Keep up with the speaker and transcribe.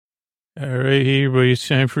All right, hey everybody, it's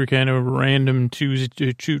time for kind of a random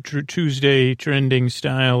Tuesday trending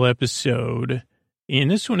style episode.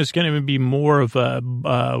 And this one is going to be more of a,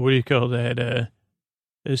 what do you call that, a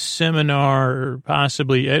seminar,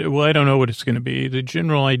 possibly. Well, I don't know what it's going to be. The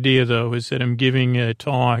general idea, though, is that I'm giving a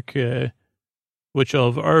talk, which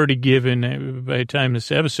I've already given by the time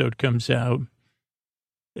this episode comes out,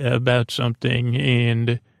 about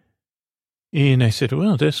something. And I said,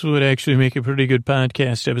 well, this would actually make a pretty good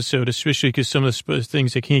podcast episode, especially because some of the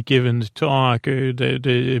things I can't give in the talk that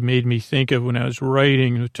it made me think of when I was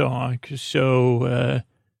writing the talk. So,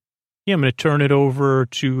 yeah, I'm going to turn it over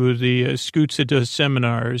to the Scoots that does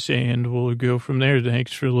seminars, and we'll go from there.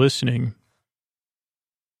 Thanks for listening.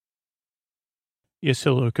 Yes,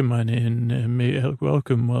 hello, come on in.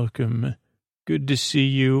 Welcome. Good to see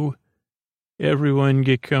you. Everyone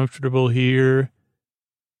get comfortable here.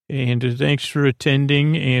 And thanks for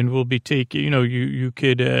attending, and we'll be taking,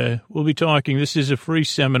 we'll be talking. This is a free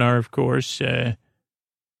seminar, of course,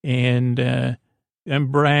 and I'm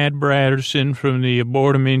Brad Bradderson from the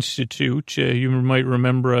Boredom Institute. You might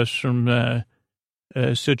remember us from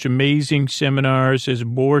such amazing seminars as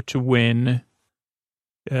Bore to Win,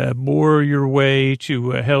 Bore Your Way to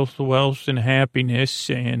Health, Wealth, and Happiness,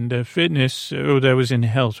 and Fitness. Oh, that was in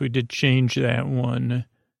health. We did change that one.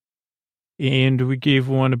 And we gave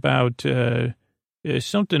one about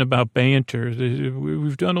something about banter.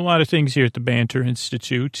 We've done a lot of things here at the Banter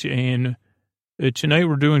Institute, and tonight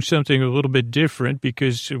we're doing something a little bit different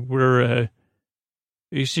because we're,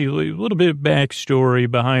 you see, a little bit of backstory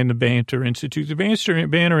behind the Banter Institute. The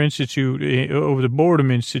Banter Institute over the Boredom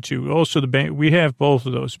Institute, also we have both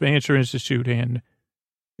of those, Banter Institute, and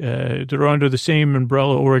they're under the same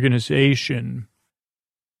umbrella organization.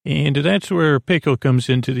 And that's where Pickle comes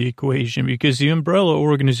into the equation, because the umbrella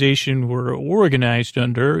organization we're organized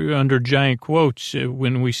under giant quotes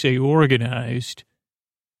when we say organized.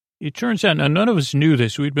 It turns out, now none of us knew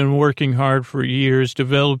this. We'd been working hard for years,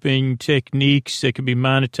 developing techniques that could be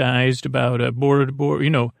monetized about to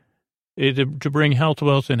bring health,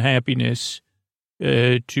 wealth, and happiness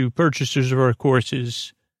to purchasers of our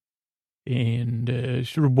courses, and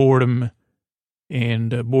through boredom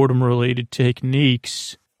and boredom-related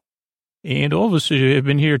techniques. And all of us have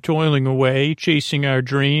been here toiling away, chasing our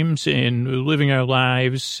dreams and living our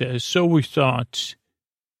lives, so we thought,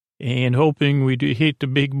 and hoping we'd hit the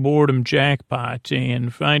big boredom jackpot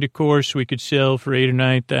and find a course we could sell for $8,000 or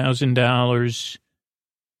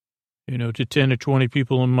 $9,000, to 10 or 20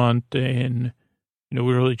 people a month. And, we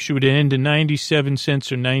were like, should it end in 97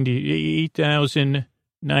 cents or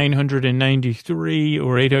 98,993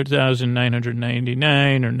 or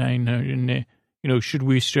 8,999 or 900? Should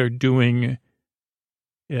we start doing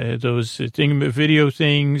those video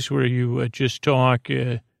things where you just talk,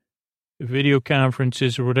 video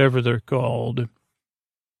conferences or whatever they're called?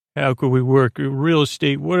 How could we work real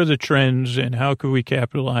estate? What are the trends, and how could we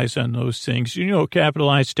capitalize on those things?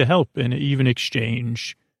 Capitalize to help and even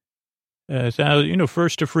exchange.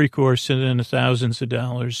 First a free course and then thousands of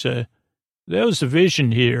dollars. That was the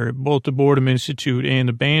vision here at both the Boredom Institute and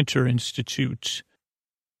the Banter Institute.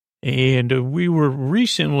 And we were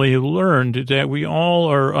recently learned that we all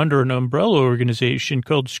are under an umbrella organization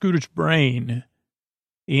called Scooter's Brain.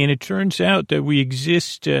 And it turns out that we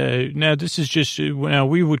exist, now this is just, now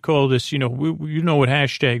we would call this, what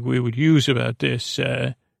hashtag we would use about this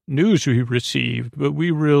news we received, but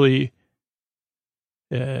we really,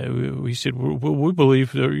 we said, we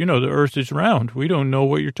believe, the earth is round. We don't know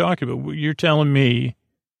what you're talking about. You're telling me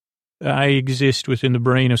I exist within the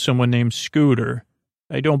brain of someone named Scooter.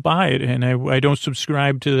 I don't buy it, and I don't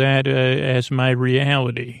subscribe to that as my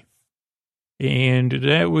reality. And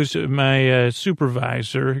that was my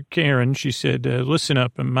supervisor, Karen. She said, listen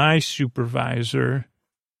up, my supervisor,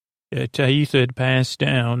 Taitha, had passed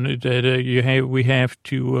down that we have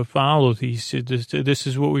to follow these. This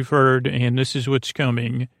is what we've heard, and this is what's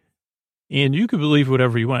coming. And you can believe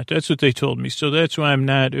whatever you want. That's what they told me. So that's why I'm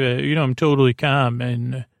not, I'm totally calm.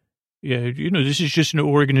 And, this is just an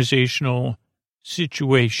organizational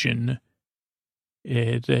situation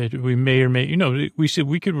that we may or may, we said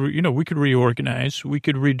we could reorganize, we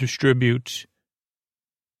could redistribute.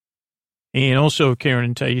 And also Karen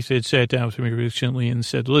and Taitha had sat down with me recently and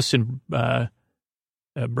said, listen, Brad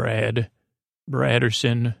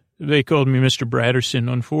Bradderson, they called me Mr.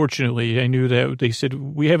 Bradderson. Unfortunately, I knew that. They said,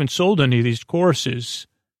 we haven't sold any of these courses.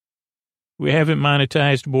 We haven't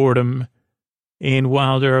monetized boredom. And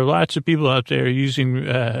while there are lots of people out there using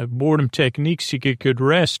boredom techniques to get good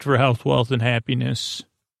rest for health, wealth, and happiness,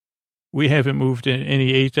 we haven't moved in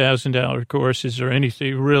any $8,000 courses or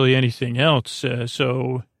anything else.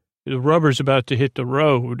 So the rubber's about to hit the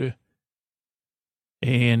road.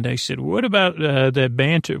 And I said, what about that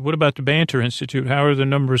banter? What about the Banter Institute? How are the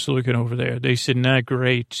numbers looking over there? They said, not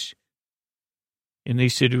great. And they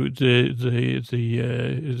said the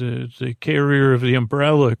carrier of the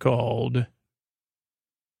umbrella called.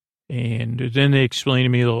 And then they explained to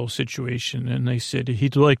me the whole situation. And they said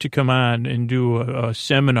he'd like to come on and do a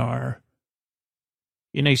seminar.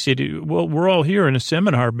 And I said, well, we're all here in a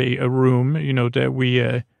seminar room, that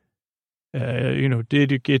we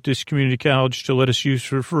did get this community college to let us use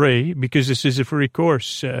for free because this is a free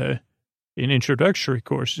course, an introductory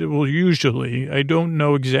course. Well, usually, I don't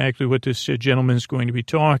know exactly what this gentleman's going to be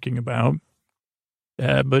talking about,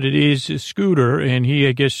 but it is a Scooter, and he,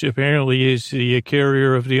 I guess, apparently is the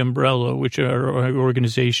carrier of the umbrella, which our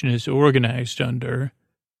organization is organized under.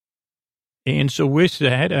 And so with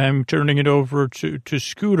that, I'm turning it over to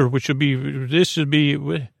Scooter,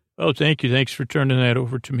 oh, thank you. Thanks for turning that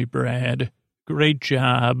over to me, Brad. Great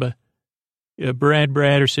job. Brad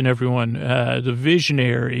Bradderson, everyone, the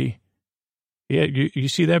visionary. Yeah, you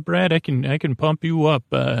see that, Brad? I can pump you up.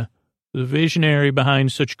 The visionary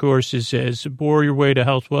behind such courses as Bore Your Way to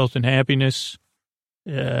Health, Wealth, and Happiness.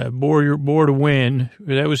 Bore to Win.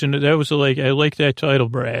 I like that title,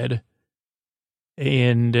 Brad.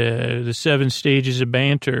 And the 7 stages of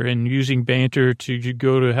banter and using banter to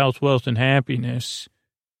go to health, wealth, and happiness.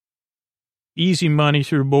 Easy Money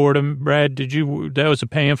Through Boredom. Brad, that was a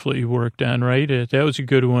pamphlet you worked on, right? That was a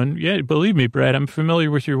good one. Yeah, believe me, Brad, I'm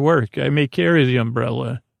familiar with your work. I may carry the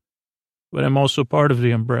umbrella, but I'm also part of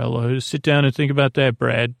the umbrella. Sit down and think about that,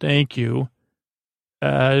 Brad. Thank you.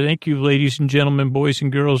 Thank you, ladies and gentlemen, boys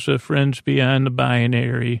and girls, friends beyond the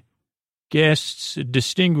binary, guests,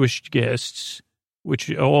 distinguished guests,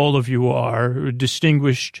 which all of you are,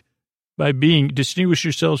 distinguish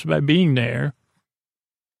yourselves by being there.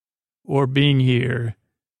 Or being here,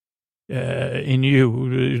 in you,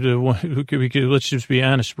 let's just be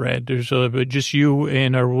honest, Brad. There's just you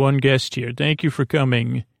and our one guest here. Thank you for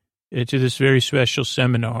coming to this very special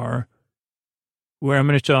seminar where I'm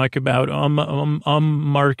going to talk about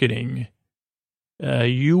marketing,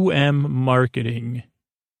 marketing,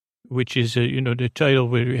 which is the title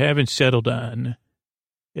we haven't settled on.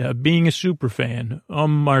 Being a super fan,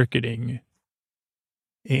 marketing.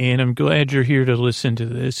 And I'm glad you're here to listen to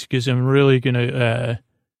this because I'm really going to,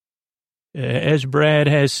 as Brad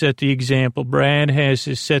has set the example, Brad has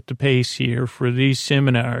set the pace here for these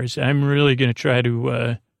seminars. I'm really going to try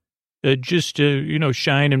to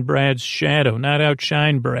shine in Brad's shadow, not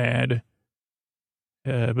outshine Brad,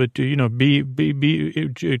 but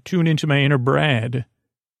to, tune into my inner Brad,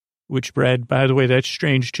 which Brad, by the way, that's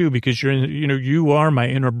strange too because you are my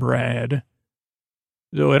inner Brad.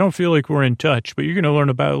 Though I don't feel like we're in touch, but you're going to learn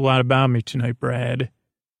a lot about me tonight, Brad.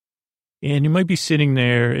 And you might be sitting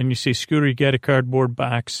there and you say, Scooter, you got a cardboard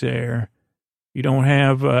box there. You don't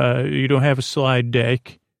have a slide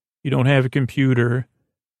deck. You don't have a computer.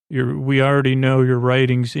 We already know your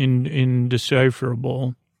writing's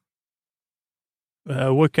indecipherable.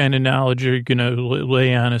 What kind of knowledge are you going to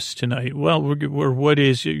lay on us tonight? Well,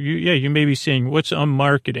 you may be saying, what's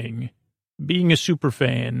marketing? Being a super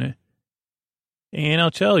fan. And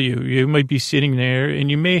I'll tell you, you might be sitting there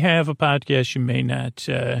and you may have a podcast, you may not.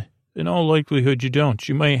 In all likelihood, you don't.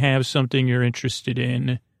 You might have something you're interested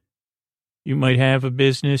in. You might have a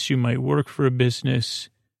business. You might work for a business.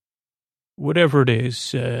 Whatever it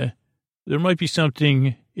is, there might be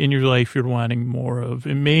something in your life you're wanting more of.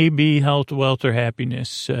 It may be health, wealth, or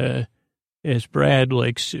happiness, as Brad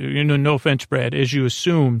likes, no offense, Brad, as you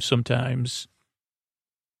assume sometimes.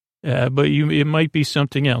 But it might be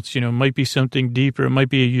something else, it might be something deeper. It might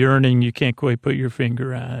be a yearning you can't quite put your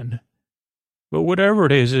finger on. But whatever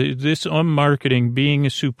it is, this marketing, being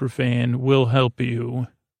a super fan, will help you.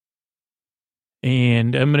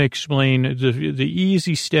 And I'm going to explain the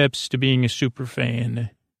easy steps to being a super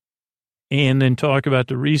fan and then talk about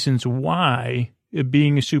the reasons why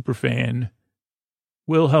being a super fan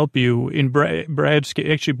will help you. In Brad's case,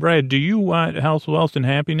 actually, Brad, do you want health, wealth, and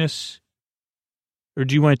happiness? Or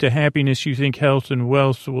do you want the happiness you think health and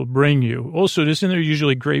wealth will bring you? Also, isn't there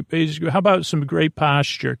usually how about some great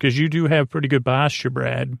posture? Because you do have pretty good posture,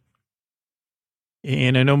 Brad.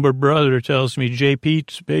 And I know my brother tells me, J.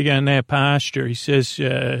 Pete's big on that posture. He says,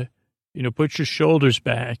 put your shoulders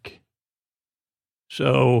back.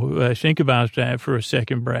 So think about that for a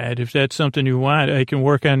second, Brad. If that's something you want, I can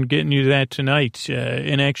work on getting you that tonight.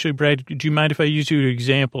 And actually, Brad, do you mind if I use you as an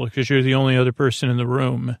example? Because you're the only other person in the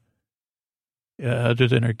room. Other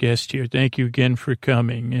than our guest here. Thank you again for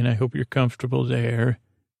coming, and I hope you're comfortable there.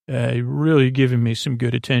 Really giving me some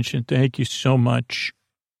good attention. Thank you so much.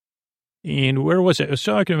 And where was I? I was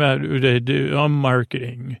talking about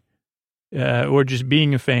marketing. or just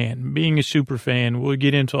being a fan, being a super fan. We'll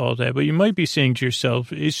get into all that. But you might be saying to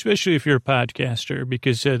yourself, especially if you're a podcaster,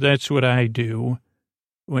 because that's what I do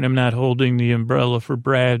when I'm not holding the umbrella for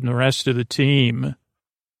Brad and the rest of the team.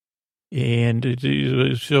 And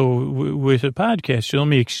so with a podcast, let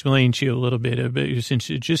me explain to you a little bit of it. Since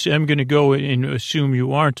I'm going to go and assume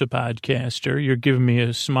you aren't a podcaster. You're giving me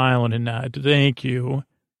a smile and a nod. Thank you.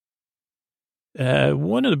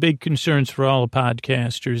 One of the big concerns for all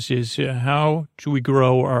podcasters is how do we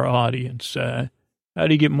grow our audience? How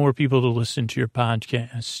do you get more people to listen to your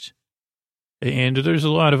podcast? And there's a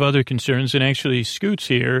lot of other concerns, and actually Scoots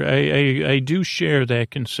here, I do share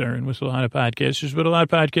that concern with a lot of podcasters, but a lot of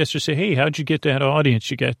podcasters say, hey, how'd you get that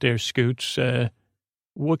audience you got there, Scoots?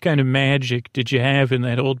 What kind of magic did you have in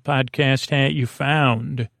that old podcast hat you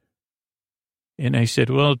found? And I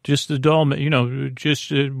said, well, just the dull,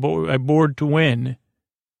 I bored to win.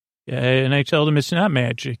 And I tell them it's not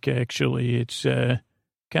magic, actually. It's a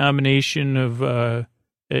combination of... and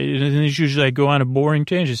usually I go on a boring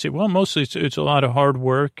tangent. Say, well, mostly it's a lot of hard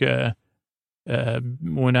work.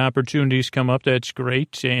 When opportunities come up, that's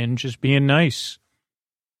great, and just being nice.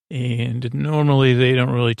 And normally they don't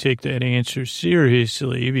really take that answer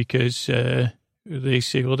seriously because they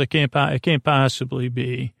say, well, it can't possibly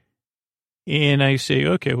be. And I say,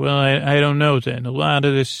 okay, well, I don't know then. A lot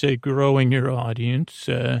of this growing your audience.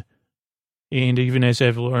 And even as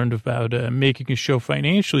I've learned about making a show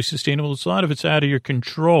financially sustainable, a lot of it's out of your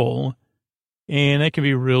control, and that can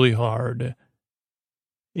be really hard.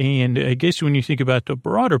 And I guess when you think about the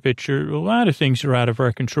broader picture, a lot of things are out of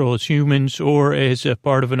our control as humans or as a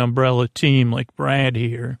part of an umbrella team like Brad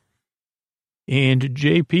here. And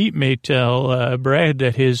J. Pete may tell Brad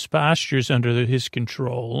that his posture's under his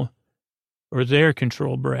control, or their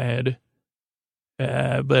control, Brad.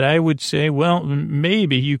 But I would say, well,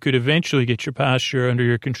 maybe you could eventually get your posture under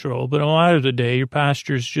your control, but a lot of the day, your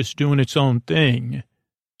posture is just doing its own thing.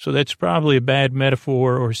 So that's probably a bad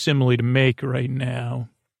metaphor or simile to make right now.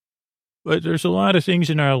 But there's a lot of things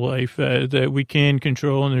in our life that we can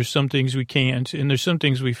control, and there's some things we can't, and there's some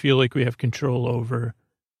things we feel like we have control over,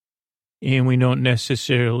 and we don't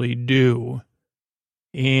necessarily do.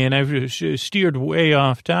 And I've steered way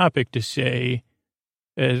off topic to say,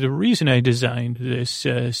 the reason I designed this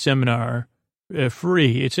seminar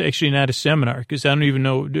free, it's actually not a seminar, because I don't even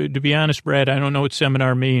know, to be honest, Brad, I don't know what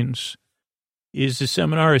seminar means. Is the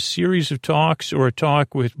seminar a series of talks or a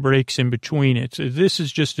talk with breaks in between it? So this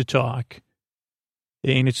is just a talk,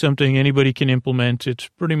 and it's something anybody can implement. It's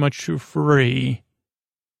pretty much free,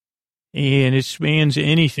 and it spans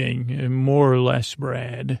anything, more or less,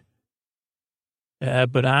 Brad.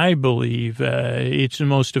 But I believe it's the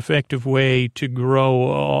most effective way to grow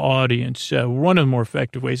audience. One of the more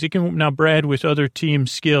effective ways. It can now, Brad, with other team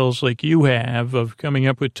skills like you have of coming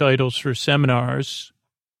up with titles for seminars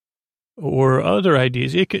or other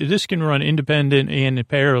ideas. This can run independent and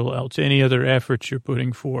parallel to any other efforts you're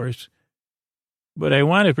putting forth. But I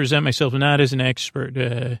want to present myself not as an expert,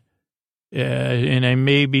 and I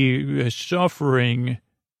may be suffering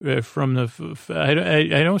from I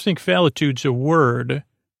don't think fallitude's a word,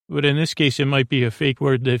 but in this case, it might be a fake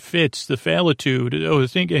word that fits the fallitude. I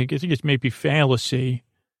think it's maybe fallacy.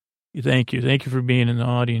 Thank you. Thank you for being in the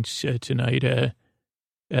audience tonight,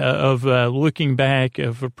 of looking back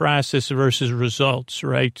of a process versus results,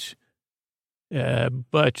 right?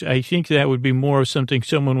 But I think that would be more of something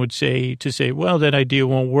someone would say to say, well, that idea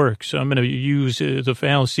won't work. So I'm going to use the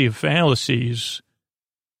fallacy of fallacies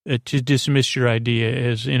to dismiss your idea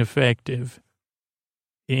as ineffective.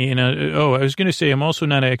 And, I was going to say, I'm also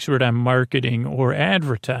not an expert on marketing or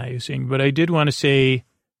advertising, but I did want to say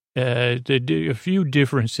a few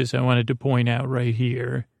differences I wanted to point out right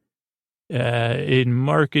here in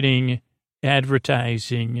marketing,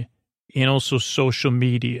 advertising, and also social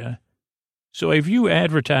media. So I view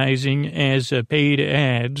advertising as paid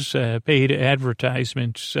ads, paid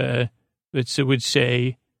advertisements, that would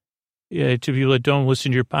say, to people that don't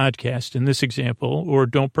listen to your podcast in this example, or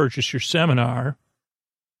don't purchase your seminar,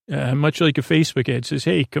 much like a Facebook ad says,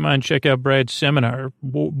 hey, come on, check out Brad's seminar,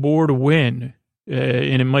 Bored to Win.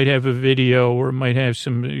 And it might have a video or it might have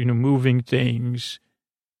some, moving things.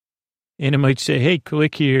 And it might say, hey,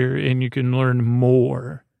 click here and you can learn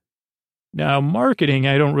more. Now, marketing,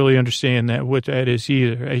 I don't really understand what that is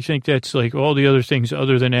either. I think that's like all the other things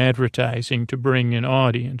other than advertising to bring an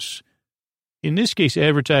audience. In this case,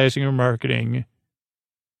 advertising or marketing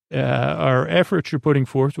are efforts you're putting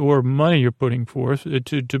forth or money you're putting forth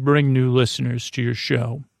to bring new listeners to your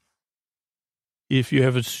show. If you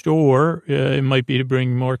have a store, it might be to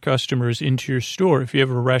bring more customers into your store. If you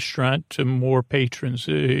have a restaurant, to more patrons.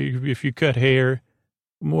 If you cut hair,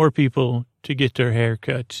 more people to get their hair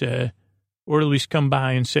cut, or at least come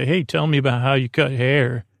by and say, hey, tell me about how you cut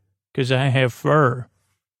hair, because I have fur.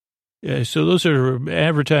 So those are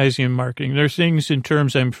advertising and marketing. There are things in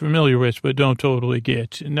terms I'm familiar with, but don't totally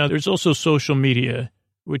get. Now, there's also social media,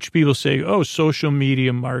 which people say, oh, social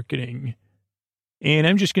media marketing. And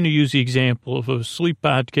I'm just going to use the example of a sleep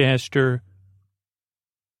podcaster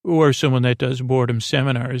or someone that does boredom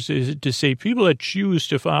seminars, is to say people that choose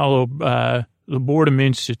to follow the Boredom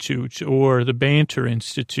Institute or the Banter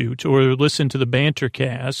Institute or listen to the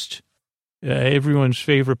Bantercast, everyone's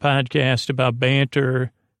favorite podcast about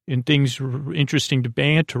banter and things interesting to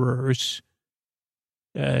banterers,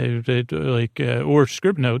 or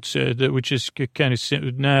script notes, which is kind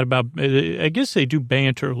of not about, I guess they do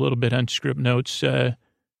banter a little bit on script notes,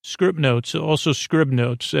 also script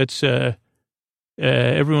notes. That's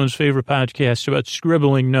everyone's favorite podcast about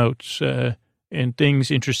scribbling notes and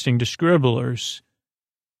things interesting to scribblers.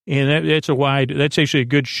 And that's actually a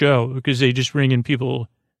good show because they just bring in people,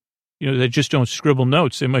 that just don't scribble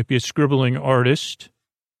notes. They might be a scribbling artist.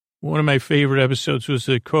 One of my favorite episodes was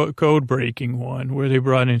the code breaking one where they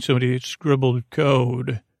brought in somebody that scribbled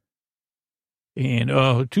code. And,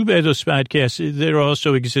 too bad those podcasts, they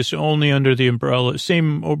also exist only under the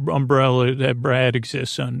same umbrella that Brad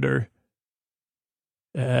exists under.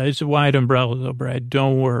 It's a wide umbrella though, Brad.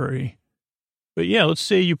 Don't worry. But yeah, let's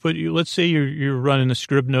say you're running the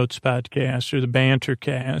Scrib Notes podcast or the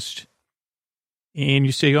Bantercast. And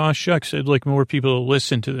you say, oh, shucks, I'd like more people to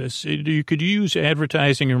listen to this. You could use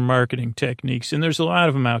advertising or marketing techniques, and there's a lot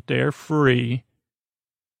of them out there, free.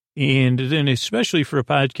 And then especially for a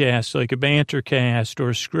podcast like a Bantercast or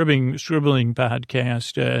a scribbling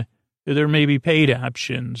podcast, there may be paid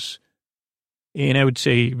options. And I would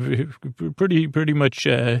say pretty much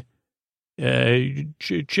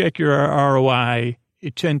check your ROI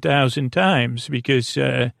 10,000 times because,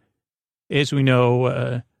 as we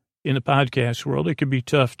know, in the podcast world, it can be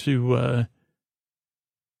tough to,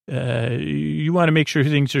 you want to make sure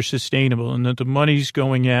things are sustainable and that the money's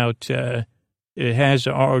going out, it has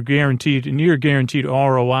a near guaranteed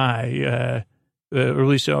ROI, or at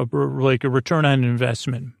least like a return on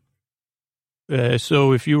investment.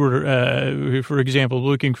 So if you were, for example,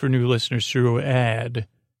 looking for new listeners through ad,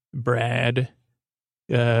 Brad,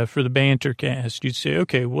 for the Bantercast, you'd say,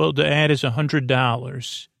 okay, well, the ad is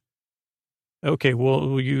 $100. Okay,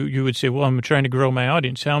 well, you would say, well, I'm trying to grow my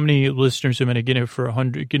audience. How many listeners am I going to get for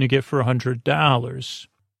 $100?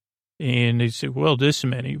 And they say, well, this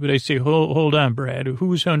many. But I say, hold on, Brad.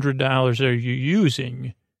 Whose $100 are you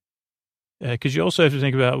using? Because you also have to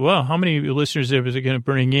think about, well, how many listeners are they going to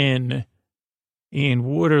bring in? And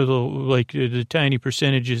what are the tiny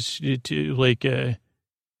percentages to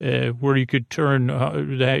where you could get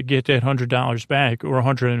that $100 back or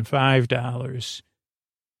 $105?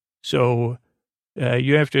 So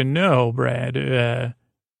you have to know, Brad.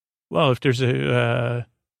 Well, if there's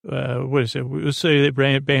what is it? Let's say that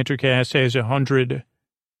Bantercast has 100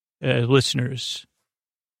 listeners.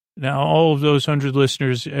 Now, all of those 100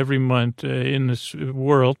 listeners every month in this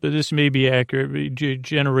world, but this may be accurate,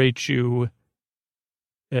 generate you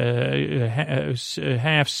a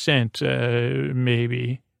half cent,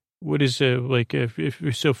 maybe. What is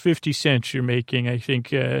so 50 cents you're making, I think,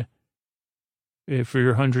 for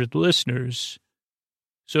your 100 listeners.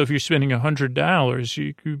 So if you're spending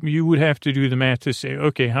 $100, you would have to do the math to say,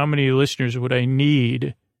 okay, how many listeners would I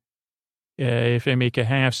need if I make a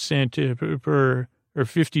half cent per or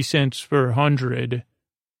 50 cents per 100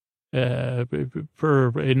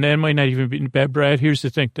 per, and that might not even be, Brad, here's the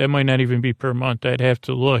thing, that might not even be per month. I'd have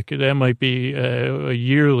to look. That might be a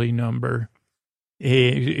yearly number.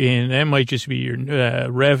 And that might just be your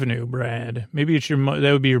revenue, Brad. Maybe it's that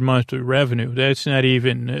would be your monthly revenue. That's not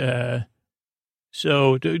even,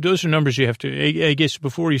 so those are numbers you have to, I guess,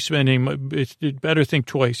 before you're spending, it's better think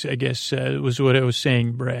twice, I guess, was what I was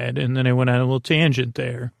saying, Brad. And then I went on a little tangent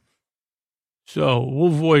there. So we'll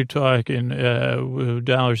avoid talking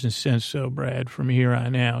dollars and cents, though, Brad, from here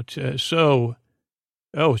on out. So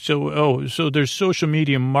there's social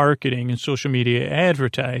media marketing and social media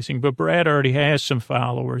advertising, but Brad already has some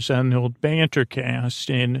followers on the old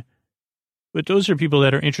Bantercast, but those are people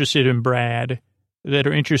that are interested in Brad, that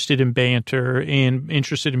are interested in banter and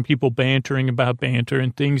interested in people bantering about banter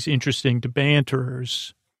and things interesting to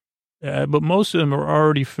banterers. But most of them are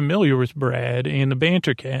already familiar with Brad and the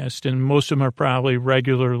Bantercast, and most of them are probably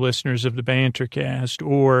regular listeners of the Bantercast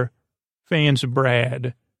or fans of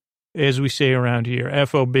Brad, as we say around here,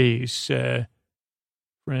 FOBs,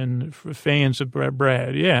 fans of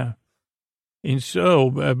Brad, yeah. And so,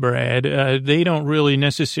 Brad, they don't really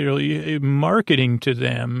necessarily, marketing to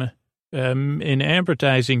them and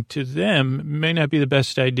advertising to them may not be the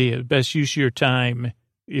best idea. Best use of your time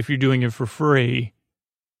if you're doing it for free,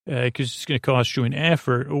 because it's going to cost you an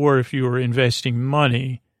effort, or if you were investing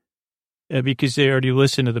money, because they already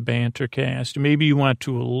listen to the Bantercast. Maybe you want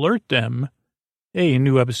to alert them, hey, a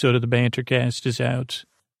new episode of the Bantercast is out.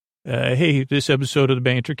 Hey, this episode of the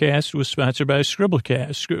Bantercast was sponsored by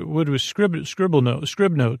Scribblecast. What was Scribnotes?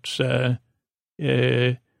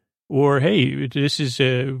 Or, hey, this is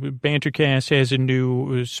Bantercast has a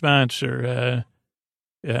new sponsor,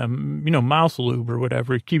 mouth lube or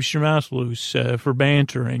whatever. It keeps your mouth loose for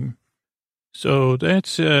bantering. So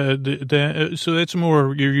that's so that's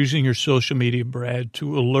more, you're using your social media, Brad,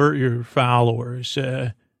 to alert your followers,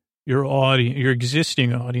 your audience, your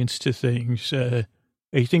existing audience to things.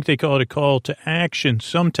 I think they call it a call to action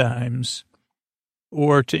sometimes,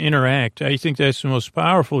 or to interact. I think that's the most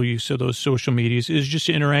powerful use of those social medias, is just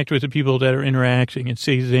to interact with the people that are interacting and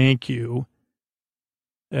say thank you.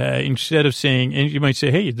 Instead of saying, and you might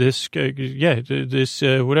say, hey,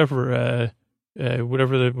 whatever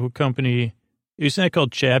the company, isn't that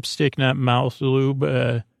called chapstick, not mouth lube,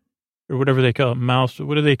 or whatever they call it,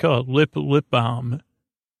 what do they call it? Lip balm,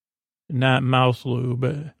 not mouth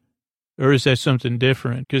lube. Or is that something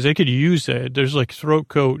different? Because they could use that. There's like throat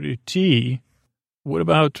coat tea. What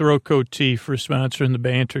about throat coat tea for sponsoring the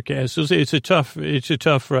Bantercast? So it's a tough,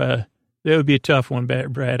 that would be a tough one,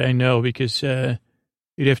 Brad, I know, because you'd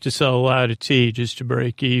have to sell a lot of tea just to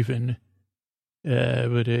break even.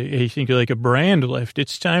 But I think like a brand lift,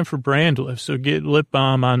 it's time for brand lift. So get lip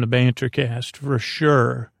balm on the Bantercast for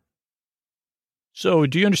sure. So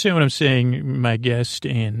do you understand what I'm saying, my guest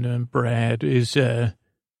and Brad, is,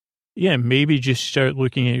 maybe just start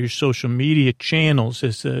looking at your social media channels,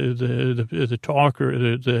 as the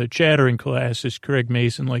talker, the chattering class, as Craig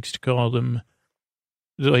Mason likes to call them.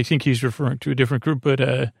 I think he's referring to a different group,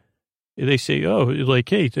 but they say, oh, like,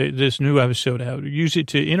 hey, this new episode out. Use it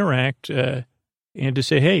to interact and to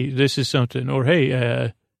say, hey, this is something. Or,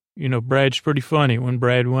 hey, Brad's pretty funny when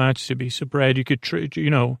Brad wants to be. So, Brad, you could,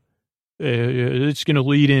 it's going to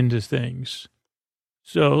lead into things.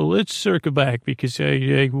 So let's circle back, because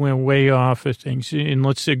I went way off of things, and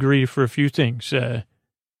let's agree for a few things.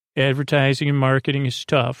 Advertising and marketing is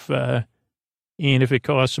tough, and if it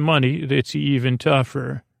costs money, it's even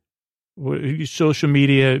tougher. Social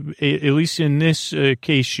media, at least in this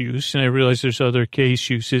case use, and I realize there's other case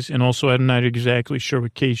uses, and also I'm not exactly sure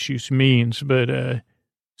what case use means, but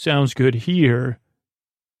sounds good here.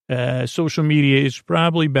 Social media is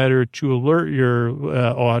probably better to alert your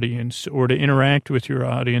audience, or to interact with your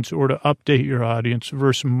audience, or to update your audience,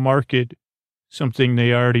 versus market something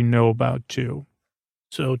they already know about too.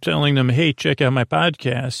 So telling them, hey, check out my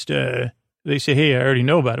podcast. They say, hey, I already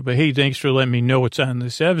know about it, but hey, thanks for letting me know what's on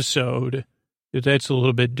this episode. That's a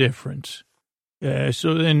little bit different.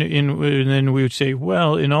 So then, and then we would say,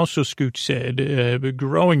 well, and also Scoot said,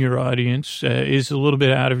 growing your audience is a little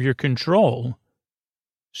bit out of your control.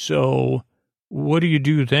 So what do you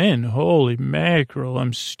do then? Holy mackerel,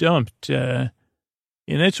 I'm stumped. And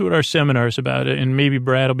that's what our seminar is about. And maybe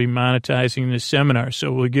Brad will be monetizing this seminar.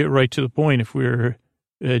 So we'll get right to the point if we're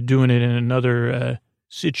doing it in another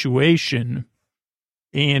situation.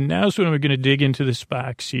 And now's when we're going to dig into this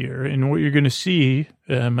box here. And what you're going to see,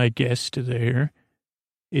 my guest there,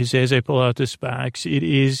 is as I pull out this box, it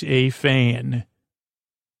is a fan.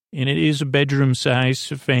 And it is a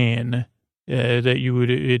bedroom-sized fan.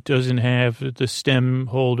 It doesn't have the stem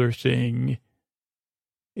holder thing,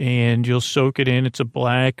 and you'll soak it in. It's a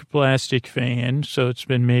black plastic fan, so it's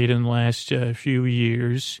been made in the last few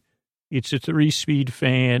years. It's a 3-speed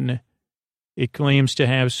fan. It claims to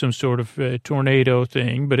have some sort of tornado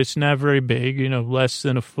thing, but it's not very big, less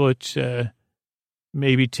than a foot,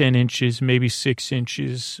 maybe 10 inches, maybe 6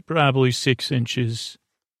 inches, probably 6 inches.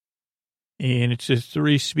 And it's a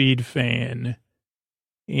 3-speed fan.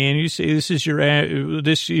 And you say, this is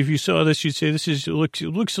if you saw this, you'd say, it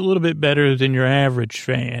looks a little bit better than your average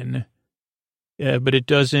fan. But it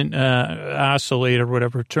doesn't oscillate or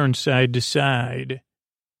whatever, turn side to side.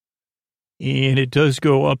 And it does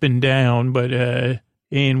go up and down, but,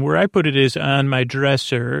 and where I put it is on my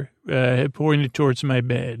dresser, pointed towards my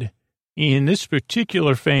bed. And this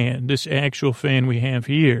particular fan, this actual fan we have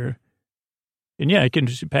here, and yeah, I can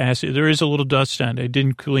just pass it. There is a little dust on it. I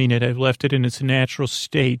didn't clean it. I've left it in its natural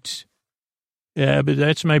state. But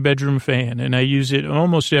that's my bedroom fan, and I use it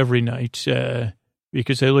almost every night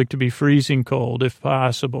because I like to be freezing cold if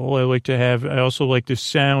possible. I also like the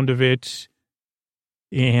sound of it,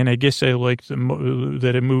 and I guess I like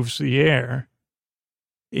that it moves the air.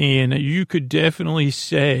 And you could definitely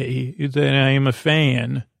say that I am a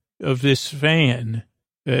fan of this fan.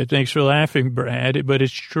 Thanks for laughing, Brad, but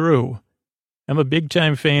it's true. I'm a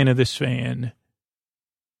big-time fan of this fan.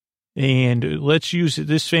 And let's use it.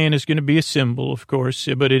 This fan is going to be a symbol, of course,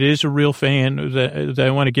 but it is a real fan that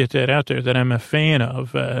I want to get that out there, that I'm a fan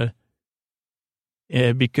of,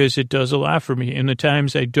 because it does a lot for me. And the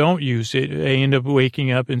times I don't use it, I end up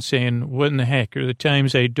waking up and saying, what in the heck? Or the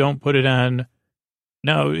times I don't put it on,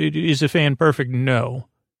 now, is the fan perfect? No.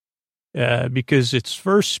 Because its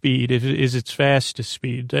first speed is its fastest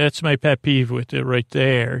speed. That's my pet peeve with it right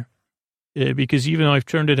there. Because even though I've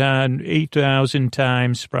turned it on 8,000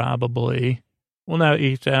 times probably, well, not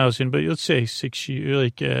 8,000, but let's say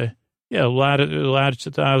a lot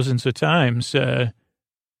of thousands of times.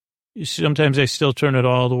 Sometimes I still turn it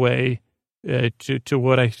all the way to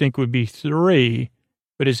what I think would be 3,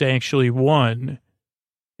 but is actually 1.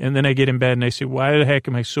 And then I get in bed and I say, why the heck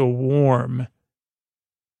am I so warm?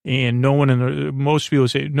 And most people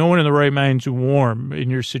say, no one in the right mind's warm in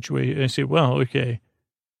your situation. I say, well, okay.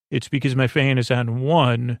 It's because my fan is on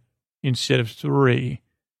 1 instead of 3.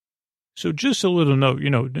 So just a little note,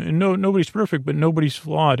 nobody's perfect, but nobody's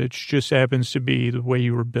flawed. It just happens to be the way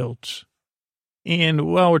you were built. And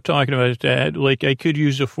while we're talking about that, I could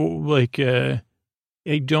use I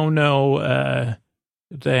don't know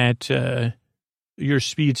that your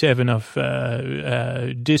speeds have enough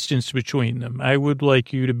distance between them. I would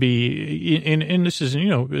like you to be, and this is,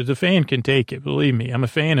 the fan can take it. Believe me, I'm a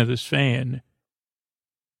fan of this fan.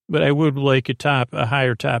 But I would like a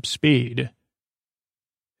higher top speed.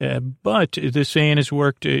 But this fan has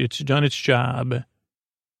worked. It's done its job.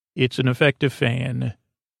 It's an effective fan,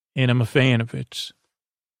 and I'm a fan of it.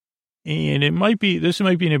 And this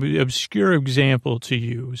might be an obscure example to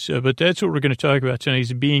use, but that's what we're going to talk about tonight,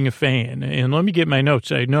 is being a fan. And let me get my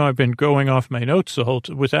notes. I know I've been going off my notes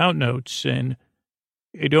without notes, and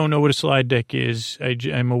I don't know what a slide deck is.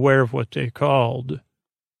 I'm aware of what they're called.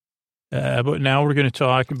 But now we're going to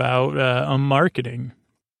talk about marketing.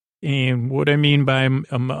 And what I mean by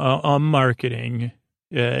marketing,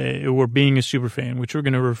 or being a super fan, which we're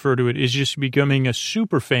going to refer to it, is just becoming a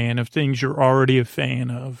super fan of things you're already a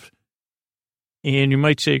fan of. And you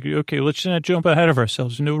might say, okay, let's not jump ahead of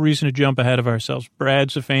ourselves. No reason to jump ahead of ourselves.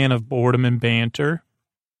 Brad's a fan of boredom and banter.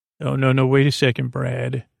 Oh, no, wait a second,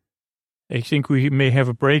 Brad. I think we may have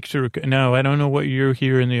a breakthrough. No, I don't know what you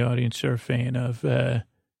here in the audience are a fan of.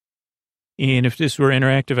 And if this were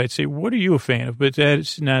interactive, I'd say, what are you a fan of? But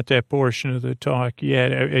that's not that portion of the talk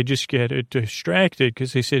yet. I just get distracted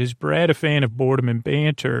because they said, is Brad a fan of boredom and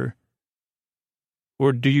banter?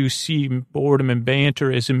 Or do you see boredom and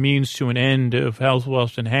banter as a means to an end of health,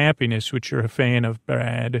 wealth, and happiness, which you're a fan of,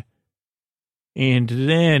 Brad? And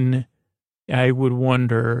then I would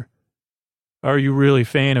wonder, are you really a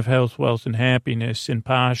fan of health, wealth, and happiness and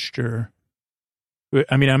posture?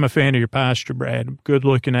 I mean, I'm a fan of your posture, Brad. Good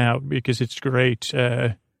looking out, because it's great.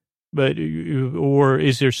 Or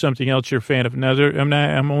is there something else you're a fan of?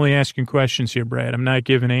 I'm only asking questions here, Brad. I'm not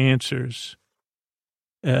giving answers.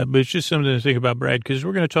 But it's just something to think about, Brad, because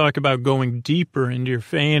we're going to talk about going deeper into your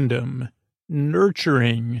fandom,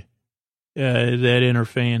 nurturing that inner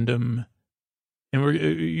fandom. And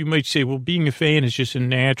you might say, well, being a fan is just a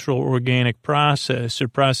natural, organic process or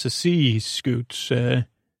processes, Scoots.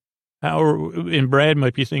 And Brad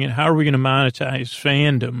might be thinking, how are we going to monetize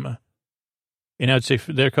fandom? And I'd say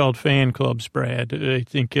they're called fan clubs, Brad. I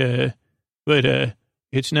think, but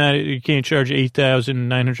it's not, you can't charge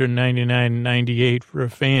 $8,999.98 for a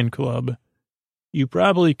fan club. You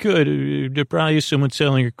probably could. There probably is someone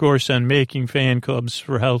selling a course on making fan clubs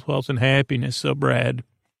for health, wealth, and happiness, though, Brad.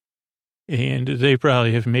 And they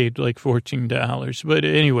probably have made like $14. But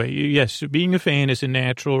anyway, yes, being a fan is a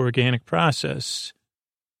natural, organic process.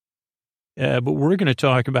 But we're going to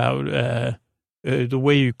talk about the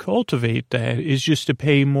way you cultivate that is just to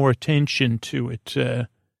pay more attention to it.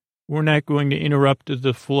 We're not going to interrupt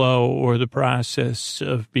the flow or the process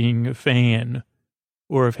of being a fan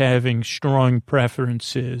or of having strong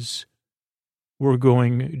preferences. We're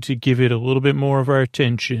going to give it a little bit more of our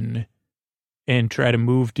attention and try to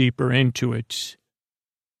move deeper into it.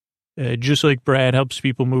 Just like Brad helps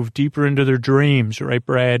people move deeper into their dreams, right,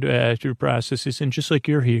 Brad, through processes, and just like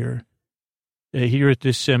you're here. Here at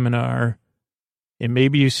this seminar, and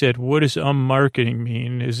maybe you said, what does marketing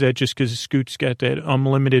mean? Is that just because Scoot's got that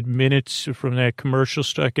unlimited minutes from that commercial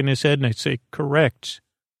stuck in his head? And I'd say, correct.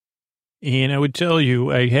 And I would tell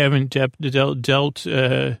you, I haven't delved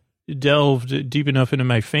deep enough into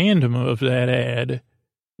my fandom of that ad,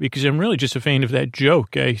 because I'm really just a fan of that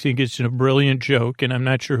joke. I think it's a brilliant joke, and I'm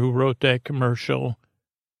not sure who wrote that commercial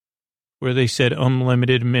where they said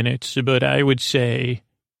unlimited minutes, but I would say,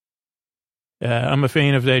 I'm a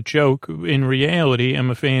fan of that joke. In reality,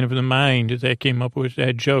 I'm a fan of the mind that came up with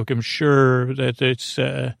that joke. I'm sure that it's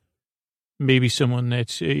maybe someone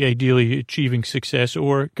that's ideally achieving success,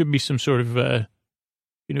 or it could be some sort of,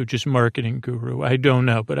 just marketing guru. I don't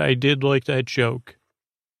know, but I did like that joke.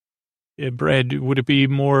 Brad, would it be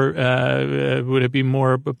more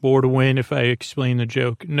bore to win if I explain the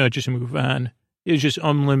joke? No, just move on. It's just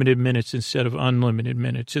unlimited minutes instead of unlimited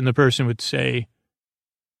minutes. And the person would say,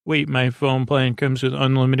 wait, my phone plan comes with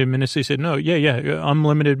unlimited minutes. They said, no, yeah,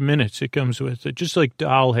 unlimited minutes it comes with. Just like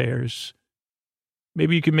doll hairs.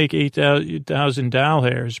 Maybe you could make 8,000 doll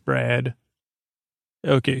hairs, Brad.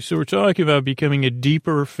 Okay, so we're talking about becoming a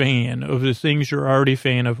deeper fan of the things you're already a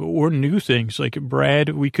fan of, or new things. Like Brad,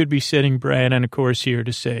 we could be setting Brad on a course here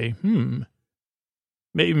to say,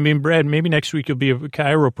 Brad, maybe next week you'll be a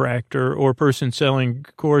chiropractor or a person selling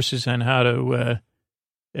courses on how to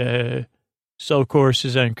sell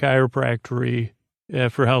courses on chiropractic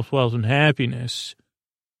for health, wealth, and happiness.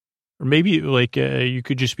 Or maybe you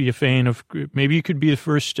could just be a fan of, maybe you could be the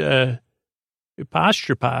first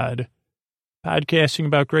posture podcasting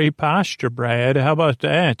about great posture, Brad. How about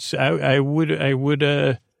that?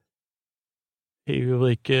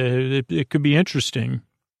 It could be interesting.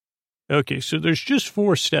 Okay, so there's just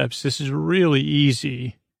 4 steps. This is really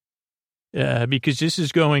easy because this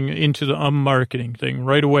is going into the marketing thing.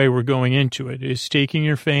 Right away, we're going into it. It's taking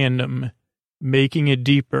your fandom, making it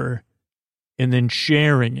deeper, and then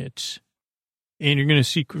sharing it. And you're going to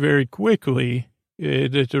see very quickly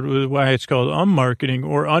why it's called unmarketing,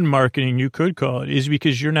 or unmarketing, you could call it, is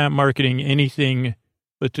because you're not marketing anything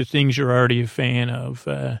but the things you're already a fan of.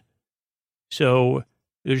 So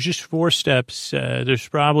there's just 4 steps. There's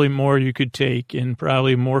probably more you could take and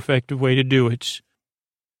probably a more effective way to do it.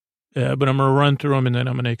 But I'm going to run through them and then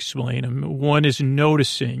I'm going to explain them. 1 is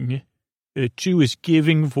noticing. 2 is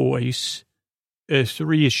giving voice.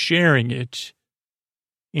 3 is sharing it.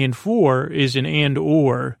 And 4 is an and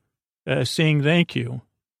or. Saying thank you.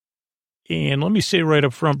 And let me say right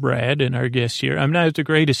up front, Brad, and our guest here, I'm not the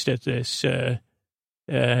greatest at this,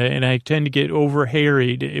 and I tend to get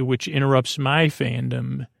over-harried, which interrupts my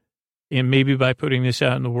fandom. And maybe by putting this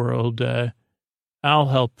out in the world, I'll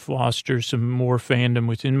help foster some more fandom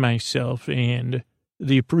within myself and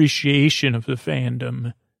the appreciation of the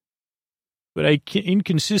fandom. But I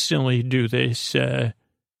inconsistently do this,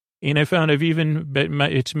 and I found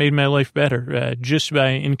it's made my life better just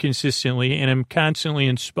by inconsistently, and I'm constantly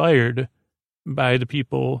inspired by the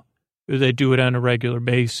people that do it on a regular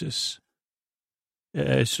basis.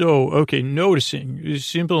 Noticing.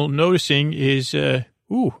 Simple noticing is, I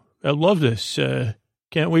love this.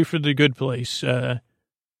 Can't wait for the good place.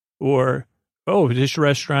 Or, this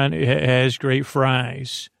restaurant has great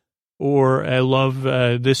fries. Or, I love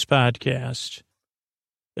this podcast.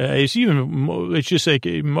 It's just like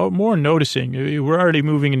more noticing. We're already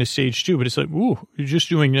moving into stage 2, but it's like, you're just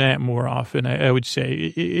doing that more often, I would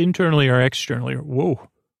say, internally or externally. Whoa,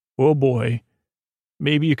 boy.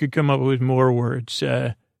 Maybe you could come up with more words.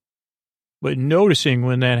 But noticing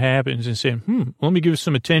when that happens and saying, let me give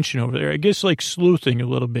some attention over there. I guess like sleuthing a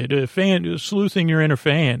little bit. Sleuthing your inner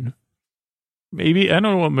fan. Maybe, I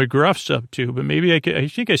don't know what McGruff's up to, but maybe I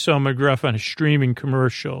think I saw McGruff on a streaming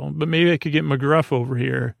commercial, but maybe I could get McGruff over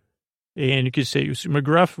here and you could say,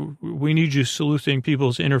 McGruff, we need you sleuthing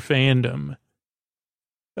people's inner fandom.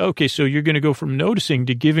 Okay, so you're going to go from noticing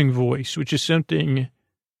to giving voice, which is something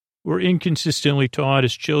we're inconsistently taught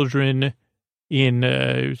as children in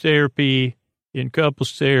therapy, in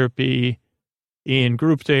couples therapy, in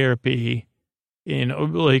group therapy.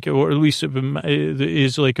 Or at least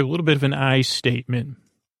is like a little bit of an I statement.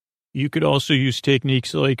 You could also use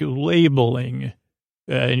techniques like labeling.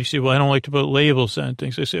 And you say, well, I don't like to put labels on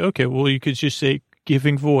things. I say, okay, well, you could just say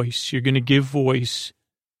giving voice. You're going to give voice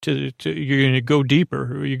to you're going to go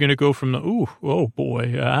deeper. You're going to go from the, oh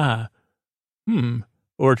boy,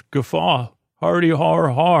 or guffaw, hardy,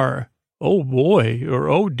 har, oh boy, or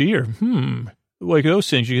oh dear, like those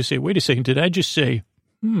things. You can say, wait a second, did I just say,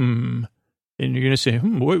 And you're going to say,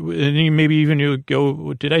 what? And then maybe even you'll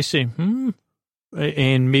go, did I say,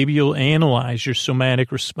 And maybe you'll analyze your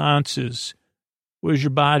somatic responses. What is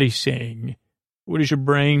your body saying? What is your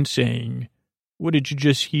brain saying? What did you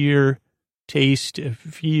just hear, taste,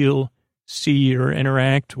 feel, see, or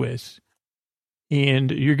interact with?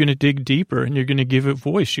 And you're going to dig deeper and you're going to give it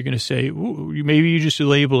voice. You're going to say, maybe you just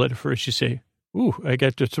label it at first. You say, I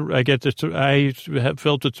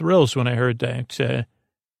felt the thrills when I heard that.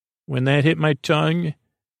 When that hit my tongue,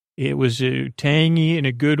 it was tangy in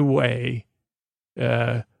a good way,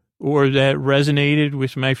 or that resonated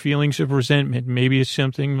with my feelings of resentment. Maybe it's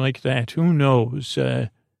something like that. Who knows?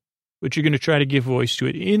 but you're going to try to give voice to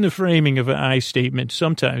it in the framing of an I statement.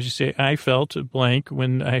 Sometimes you say, I felt blank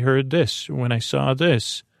when I heard this, or when I saw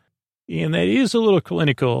this. And that is a little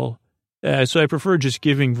clinical. So I prefer just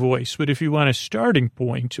giving voice. But if you want a starting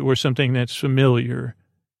point or something that's familiar,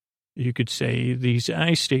 you could say these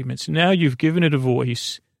I statements. Now you've given it a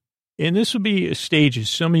voice. And this will be stages.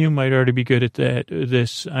 Some of you might already be good at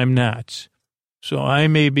that. I'm not. So I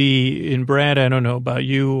may be, in Brad, I don't know about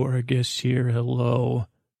you or a guest here, hello,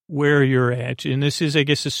 where you're at. And this is, I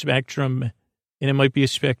guess, a spectrum, and it might be a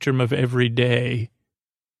spectrum of every day.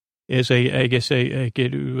 As I guess I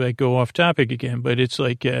go off topic again, but it's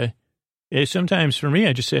like, sometimes for me,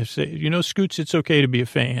 I just have to say, Scoots, it's okay to be a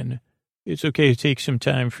fan. It's okay to take some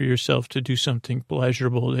time for yourself to do something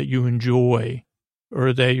pleasurable that you enjoy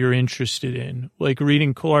or that you're interested in, like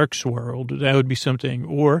reading Clark's World. That would be something,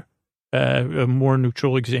 or a more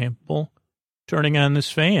neutral example, turning on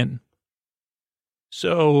this fan.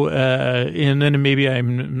 So, and then maybe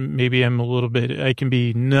I'm a little bit, I can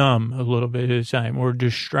be numb a little bit at a time or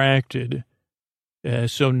distracted.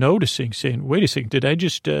 So noticing, saying, wait a second, did I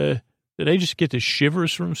just get the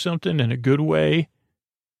shivers from something in a good way?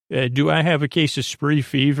 Do I have a case of spree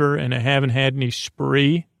fever and I haven't had any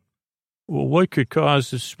spree? Well, what could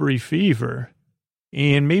cause the spree fever?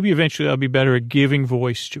 And maybe eventually I'll be better at giving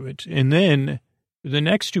voice to it. And then the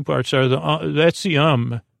next two parts are that's the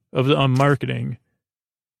of the marketing.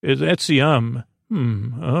 That's the the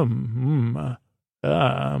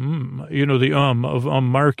of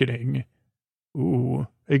marketing. Ooh,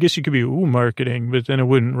 I guess you could be marketing, but then it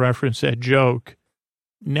wouldn't reference that joke.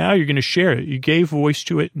 Now you're going to share it. You gave voice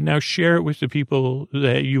to it. Now share it with the people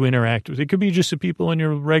that you interact with. It could be just the people in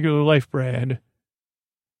your regular life, Brad.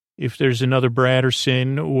 If there's another Brad or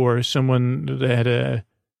Sin or someone that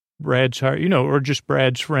Brad's heart, or just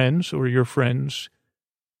Brad's friends or your friends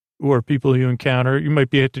or people you encounter, you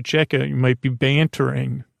might be at the checkout. You might be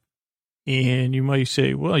bantering. And you might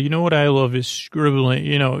say, well, you know what I love is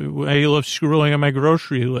scribbling. I love scribbling on my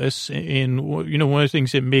grocery list. And, one of the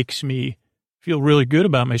things that makes me feel really good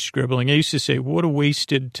about my scribbling, I used to say, what a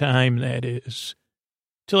wasted time that is.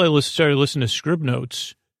 Until I started listening to Scrib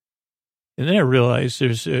Notes. And then I realized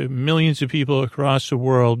there's millions of people across the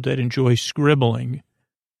world that enjoy scribbling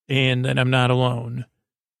and that I'm not alone.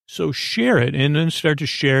 So share it and then start to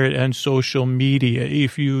share it on social media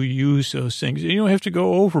if you use those things. You don't have to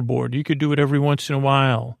go overboard. You could do it every once in a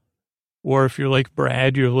while. Or if you're like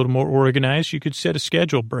Brad, you're a little more organized, you could set a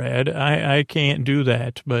schedule, Brad. I can't do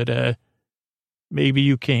that, but maybe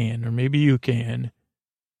you can, or maybe you can.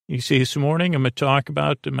 You say, this morning I'm going to talk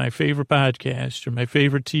about my favorite podcast or my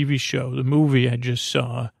favorite TV show, the movie I just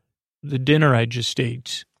saw, the dinner I just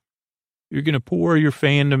ate. You're going to pour your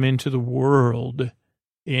fandom into the world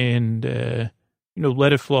and,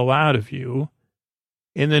 let it flow out of you.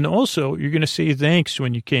 And then also you're going to say thanks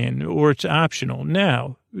when you can, or it's optional.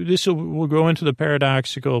 Now, we'll go into the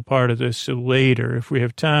paradoxical part of this later if we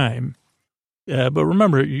have time. But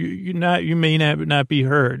remember, you may not be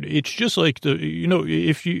heard. It's just like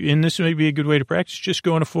and this may be a good way to practice, just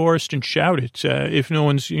go in a forest and shout it. If no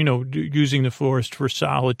one's, using the forest for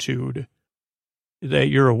solitude that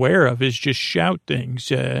you're aware of, is just shout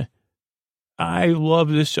things. I love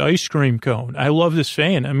this ice cream cone. I love this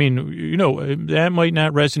fan. I mean, that might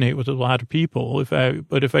not resonate with a lot of people.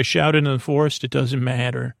 But if I shout it in the forest, it doesn't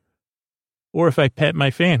matter. Or if I pet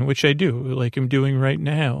my fan, which I do, like I'm doing right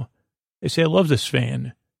now. I say, I love this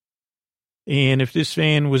fan. And if this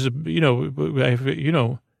fan was, if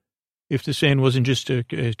this fan wasn't just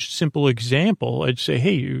a simple example, I'd say,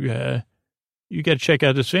 hey, you got to check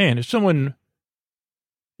out this fan. If someone,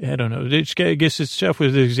 I don't know, I guess it's tough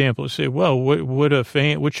with the example. Say, well,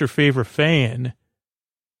 what's your favorite fan?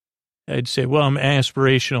 I'd say, well, I'm an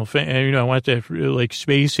aspirational fan. I want that like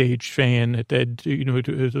space age fan that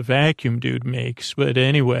the vacuum dude makes. But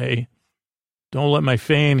anyway, don't let my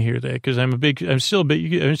fan hear that because I'm still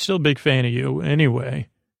a big fan of you anyway.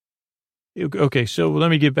 Okay, so let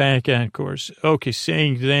me get back on course. Okay,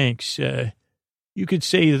 saying thanks. You could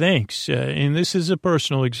say thanks, and this is a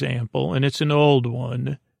personal example, and it's an old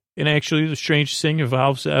one. And actually, the strangest thing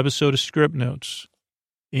involves the episode of Script Notes.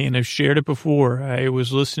 And I've shared it before. I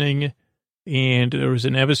was listening, and there was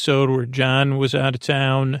an episode where John was out of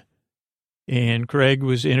town, and Craig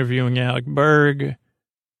was interviewing Alec Berg.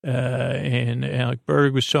 And Alec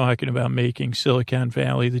Berg was talking about making Silicon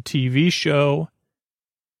Valley, the TV show,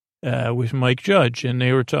 with Mike Judge. And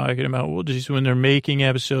they were talking about, well, just when they're making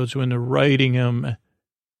episodes, when they're writing them,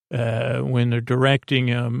 when they're directing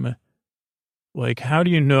them, like, how do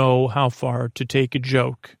you know how far to take a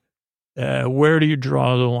joke? Where do you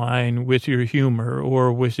draw the line with your humor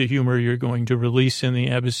or with the humor you're going to release in the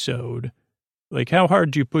episode? Like, how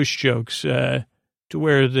hard do you push jokes to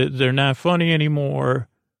where they're not funny anymore,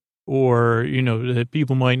 or, that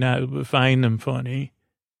people might not find them funny?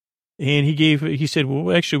 And he said,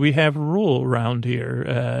 well, actually, we have a rule around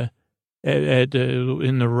here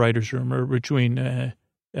in the writer's room, or between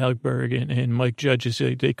Alec Berg and Mike Judge.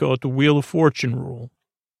 They call it the Wheel of Fortune rule.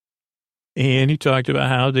 And he talked about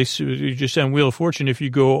how they just on Wheel of Fortune, if you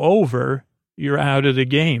go over, you're out of the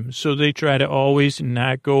game. So they try to always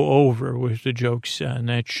not go over with the jokes on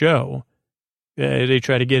that show. They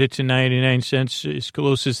try to get it to 99 cents as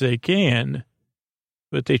close as they can,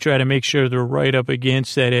 but they try to make sure they're right up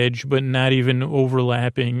against that edge, but not even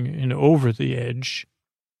overlapping and over the edge.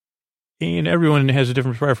 And everyone has a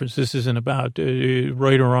different preference. This isn't about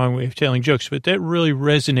right or wrong way of telling jokes, but that really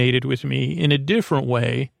resonated with me in a different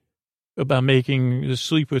way about making the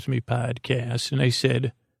Sleep With Me podcast. And I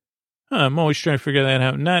said, I'm always trying to figure that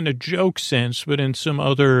out, not in a joke sense, but in some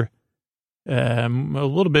other, a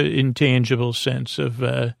little bit intangible sense of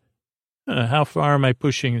how far am I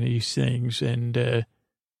pushing these things? And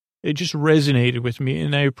it just resonated with me,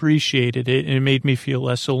 and I appreciated it, and it made me feel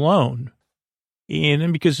less alone. And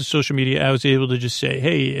then because of social media, I was able to just say,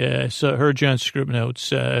 hey, so I heard you on Script Notes.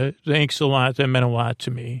 Thanks a lot. That meant a lot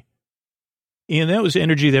to me. And that was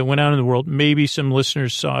energy that went out in the world. Maybe some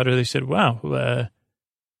listeners saw it, or they said, wow.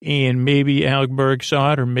 And maybe Alec Berg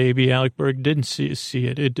saw it, or maybe Alec Berg didn't see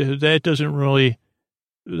it. That doesn't really,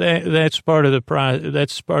 that's part of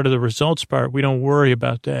that's part of the results part. We don't worry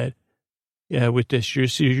about that. Yeah, with this, you're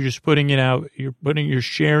just putting it out. You're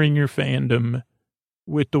sharing your fandom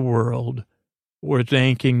with the world, or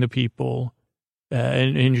thanking the people.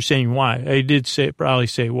 And you're saying why. I did probably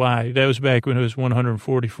say why. That was back when it was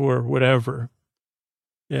 144 or whatever.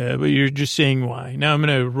 But you're just saying why. Now I'm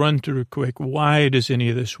going to run through quick. Why does any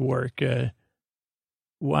of this work?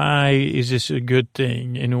 Why is this a good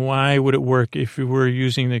thing? And why would it work if we were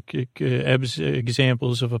using the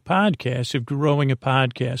examples of a podcast, of growing a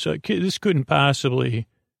podcast? So this couldn't possibly,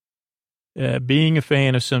 being a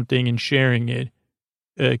fan of something and sharing it,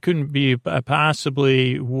 couldn't be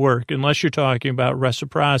possibly work unless you're talking about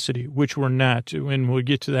reciprocity, which we're not, and we'll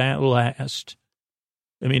get to that last.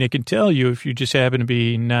 I mean, I can tell you if you just happen to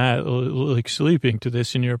be not like sleeping to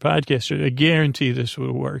this in your podcast, I guarantee this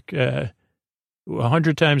will work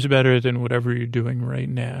 100 times better than whatever you're doing right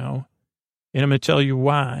now. And I'm going to tell you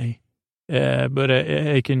why. But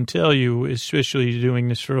I can tell you, especially doing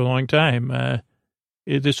this for a long time,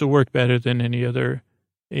 this will work better than any other.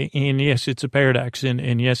 And yes, it's a paradox,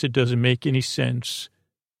 and yes, it doesn't make any sense.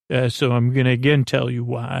 So I'm going to again tell you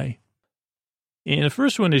why. And the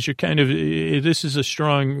first one is you're kind of, this is a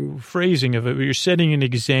strong phrasing of it, but you're setting an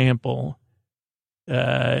example,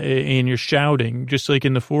 and you're shouting, just like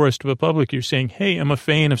in the forest of a public, you're saying, hey, I'm a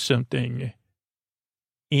fan of something.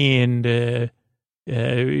 And,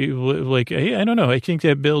 like, hey, I don't know, I think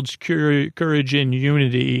that builds courage and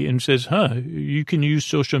unity and says, you can use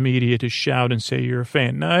social media to shout and say you're a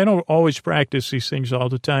fan. Now, I don't always practice these things all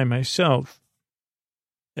the time myself.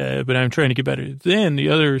 But I'm trying to get better. Then the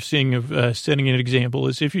other thing of setting an example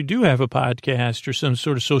is if you do have a podcast or some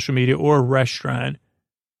sort of social media or a restaurant,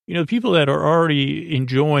 people that are already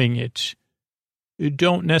enjoying it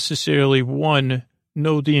don't necessarily,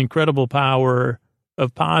 know the incredible power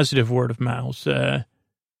of positive word of mouth.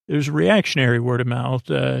 There's reactionary word of mouth,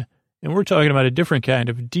 and we're talking about a different kind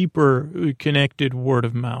of deeper connected word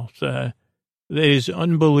of mouth that is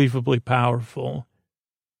unbelievably powerful.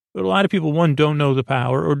 But a lot of people, don't know the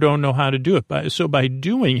power or don't know how to do it. So by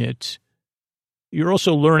doing it, you're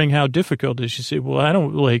also learning how difficult it is. You say, well, I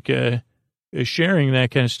don't like sharing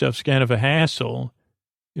that kind of stuff's kind of a hassle.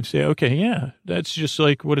 You say, okay, yeah, that's just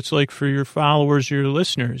like what it's like for your followers, your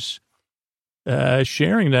listeners.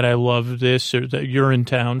 Sharing that I love this or that you're in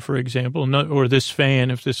town, for example, or this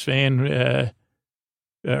fan, if this fan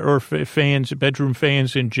or fans, bedroom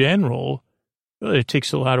fans in general, well, it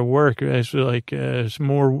takes a lot of work. There's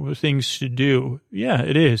more things to do. Yeah,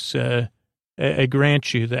 it is. I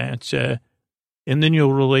grant you that. And then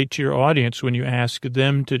you'll relate to your audience when you ask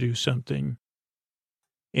them to do something.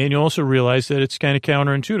 And you also realize that it's kind of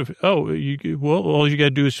counterintuitive. All you got to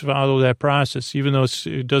do is follow that process. Even though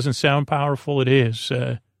it doesn't sound powerful, it is.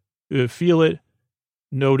 Feel it,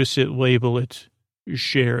 notice it, label it,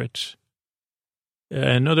 share it.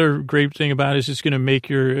 Another great thing about it is it's going to make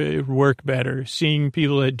your work better. Seeing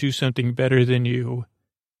people that do something better than you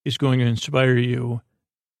is going to inspire you.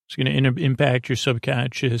 It's going to impact your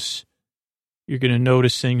subconscious. You're going to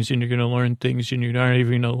notice things and you're going to learn things and you're not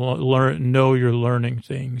even going to know you're learning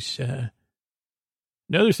things.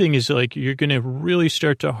 Another thing is like you're going to really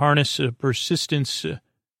start to harness a persistence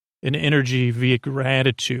and energy via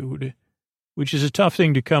gratitude, which is a tough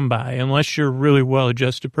thing to come by unless you're a really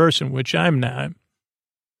well-adjusted person, which I'm not.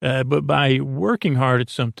 But by working hard at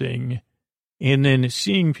something and then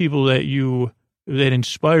seeing people that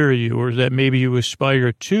inspire you or that maybe you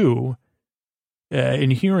aspire to,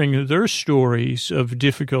 and hearing their stories of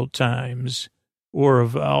difficult times or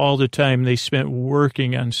of all the time they spent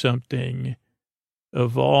working on something,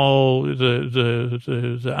 of all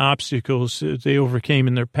the obstacles that they overcame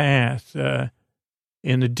in their path,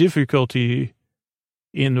 and the difficulty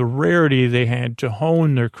and the rarity they had to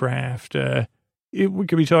hone their craft. We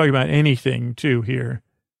could be talking about anything, too, here.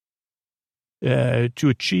 To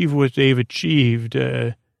achieve what they've achieved,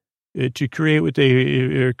 to create what they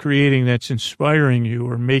are creating that's inspiring you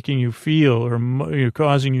or making you feel or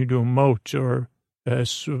causing you to emote or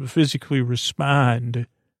physically respond,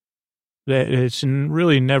 that it's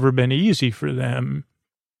really never been easy for them.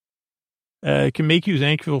 It can make you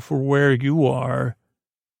thankful for where you are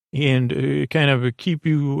and kind of keep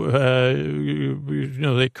you,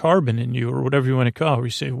 that carbon in you or whatever you want to call it, where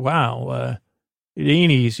you say, wow, it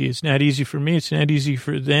ain't easy. It's not easy for me. It's not easy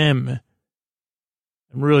for them.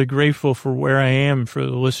 I'm really grateful for where I am, for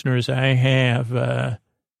the listeners I have, and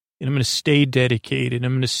I'm going to stay dedicated.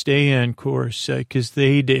 I'm going to stay on course because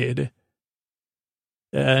they did.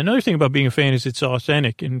 Another thing about being a fan is it's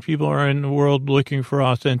authentic, and people are in the world looking for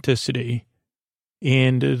authenticity.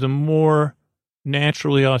 And the more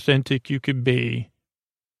naturally authentic you could be,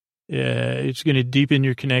 it's going to deepen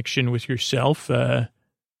your connection with yourself.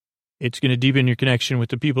 It's going to deepen your connection with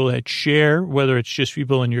the people that share, whether it's just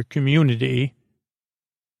people in your community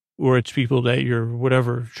or it's people that you're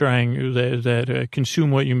that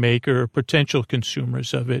consume what you make or potential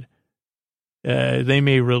consumers of it. They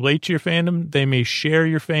may relate to your fandom. They may share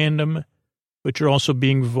your fandom, but you're also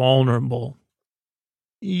being vulnerable.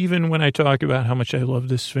 Even when I talk about how much I love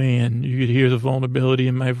this fan, you could hear the vulnerability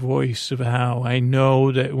in my voice of how I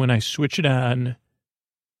know that when I switch it on,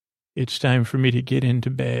 it's time for me to get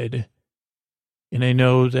into bed. And I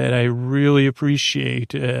know that I really appreciate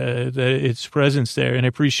that its presence there. And I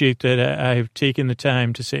appreciate that I've taken the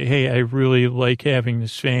time to say, hey, I really like having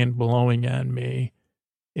this fan blowing on me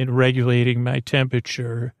and regulating my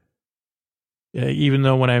temperature. Even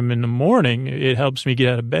though when I'm in the morning, it helps me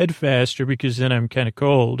get out of bed faster because then I'm kind of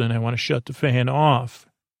cold and I want to shut the fan off.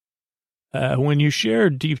 When you share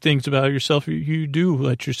deep things about yourself, you do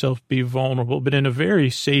let yourself be vulnerable, but in a very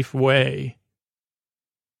safe way.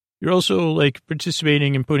 You're also like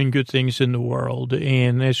participating and putting good things in the world,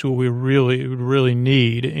 and that's what we really, really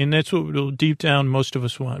need. And that's what deep down most of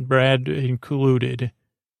us want, Brad included.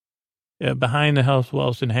 Behind the health,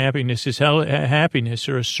 wealth, and happiness is happiness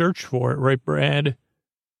or a search for it, right, Brad?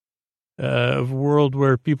 A world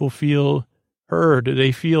where people feel heard,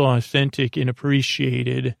 they feel authentic and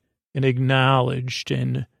appreciated and acknowledged,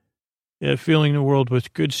 and filling the world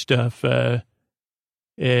with good stuff,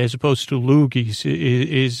 as opposed to loogies,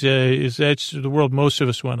 is that's the world most of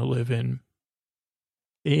us want to live in.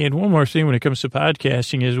 And one more thing when it comes to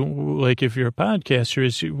podcasting is, like, if you're a podcaster,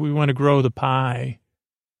 is we want to grow the pie.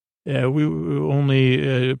 We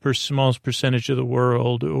only smallest percentage of the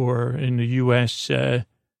world, or in the U.S.,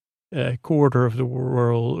 quarter of the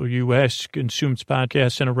world, U.S. consumes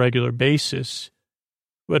podcasts on a regular basis.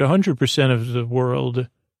 But 100% of the world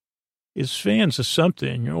is fans of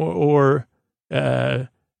something, or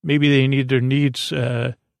maybe they need their needs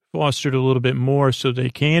fostered a little bit more so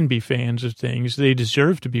they can be fans of things. They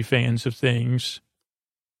deserve to be fans of things.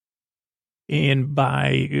 And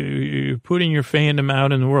by putting your fandom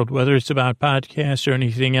out in the world, whether it's about podcasts or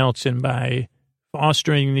anything else, and by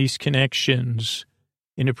fostering these connections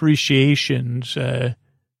and appreciations,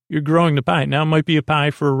 you're growing the pie. Now it might be a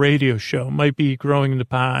pie for a radio show. It might be growing the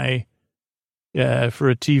pie for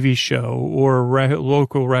a TV show or a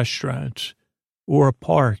local restaurant or a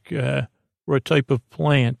park or a type of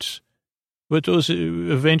plant. But those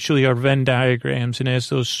eventually are Venn diagrams, and as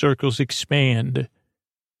those circles expand,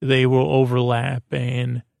 they will overlap,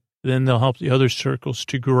 and then they'll help the other circles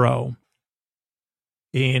to grow.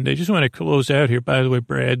 And I just want to close out here. By the way,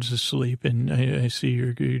 Brad's asleep, and I see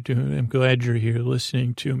you're doing. I'm glad you're here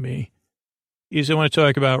listening to me. I want to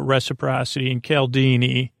talk about reciprocity and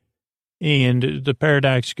Cialdini and the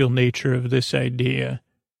paradoxical nature of this idea,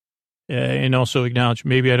 and also acknowledge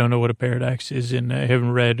maybe I don't know what a paradox is, and I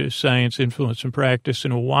haven't read Science, Influence, and Practice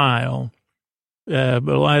in a while. But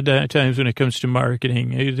a lot of times when it comes to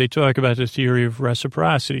marketing, they talk about the theory of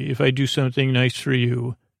reciprocity. If I do something nice for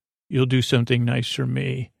you, you'll do something nice for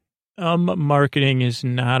me. Marketing is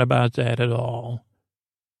not about that at all.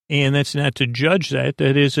 And that's not to judge that.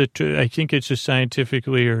 That is I think it's a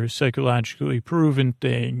scientifically or psychologically proven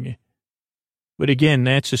thing. But again,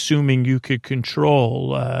 that's assuming you could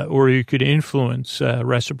control or you could influence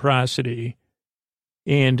reciprocity.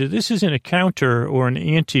 And this isn't a counter or an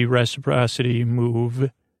anti-reciprocity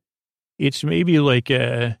move. It's maybe like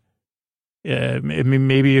maybe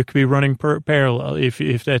it could be running parallel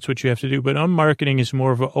if that's what you have to do. But unmarketing is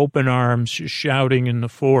more of an open arms shouting in the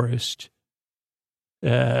forest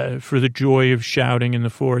for the joy of shouting in the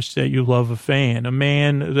forest that you love a fan. A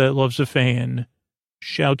man that loves a fan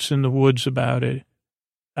shouts in the woods about it.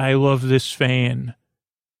 I love this fan.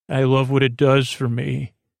 I love what it does for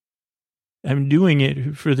me. I'm doing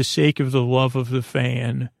it for the sake of the love of the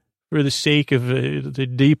fan, for the sake of the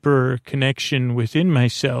deeper connection within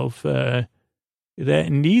myself that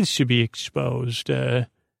needs to be exposed. And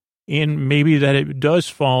maybe that it does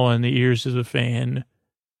fall on the ears of the fan,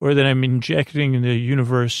 or that I'm injecting the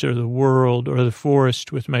universe or the world or the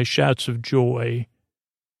forest with my shouts of joy.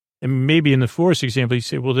 And maybe in the forest example, you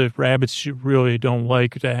say, well, the rabbits really don't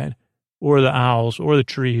like that, or the owls, or the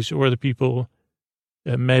trees, or the people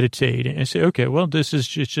meditate. And I say, okay, well, this is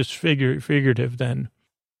just figurative then.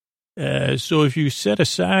 So if you set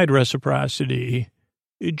aside reciprocity,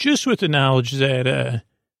 just with the knowledge that,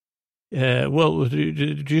 well,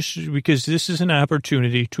 just because this is an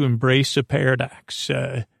opportunity to embrace a paradox.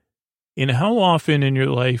 And how often in your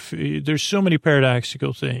life, there's so many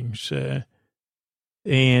paradoxical things,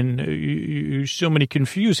 and so many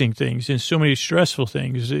confusing things and so many stressful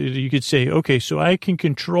things. You could say, okay, so I can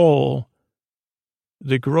control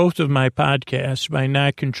the growth of my podcast by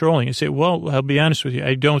not controlling it. Say, well, I'll be honest with you.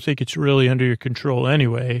 I don't think it's really under your control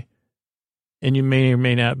anyway. And you may or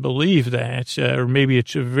may not believe that, or maybe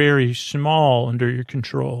it's a very small under your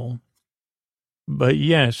control. But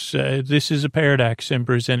yes, this is a paradox I'm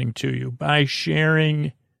presenting to you. By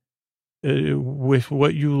sharing with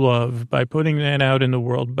what you love, by putting that out in the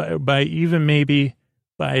world, by even maybe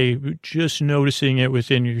by just noticing it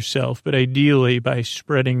within yourself, but ideally by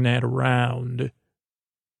spreading that around.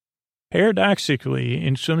 Paradoxically,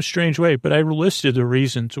 in some strange way, but I listed the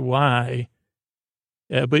reasons why.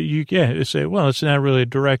 But you can say, well, it's not really a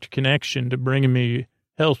direct connection to bringing me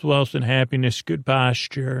health, wealth, and happiness, good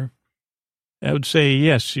posture. I would say,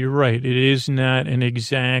 yes, you're right. It is not an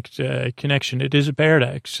exact connection. It is a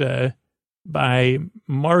paradox. And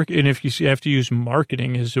if you have to use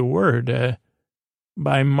marketing as a word,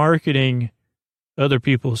 by marketing other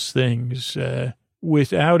people's things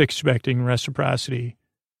without expecting reciprocity,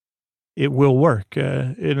 it will work.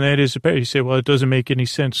 And that is you say, well, it doesn't make any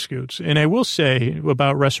sense, Scoots. And I will say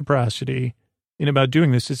about reciprocity and about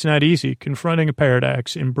doing this, it's not easy. Confronting a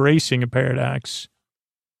paradox, embracing a paradox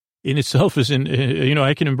in itself isn't,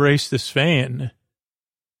 I can embrace this fan.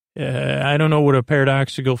 I don't know what a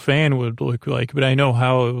paradoxical fan would look like, but I know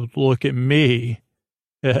how it would look at me,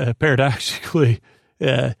 paradoxically.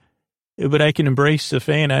 But I can embrace the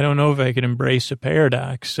fan. I don't know if I can embrace a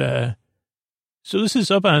paradox. So this is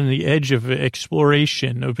up on the edge of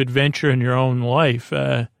exploration, of adventure in your own life.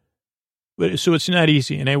 So it's not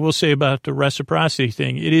easy. And I will say about the reciprocity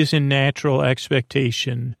thing, it is a natural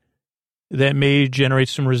expectation that may generate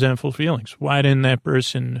some resentful feelings. Why didn't that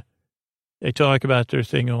person, they talk about their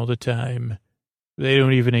thing all the time. They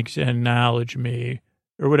don't even acknowledge me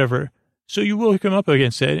or whatever. So you will come up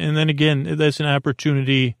against that. And then again, that's an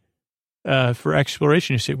opportunity for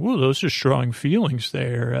exploration. You say, whoa, those are strong feelings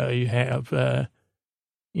there you have.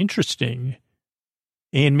 Interesting.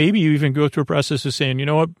 And maybe you even go through a process of saying, you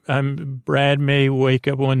know what, Brad may wake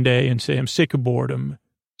up one day and say, I'm sick of boredom.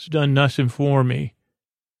 It's done nothing for me.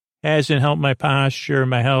 Hasn't helped my posture,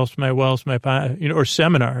 my health, my wealth, or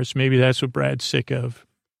seminars. Maybe that's what Brad's sick of.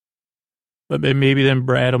 But maybe then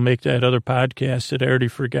Brad will make that other podcast that I already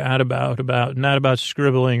forgot about not about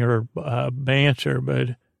scribbling or banter, but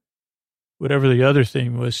whatever the other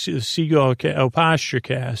thing was, Seagull, Posture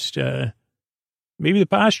Cast. Maybe the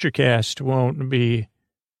Posture Cast won't be,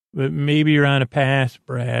 but maybe you're on a path,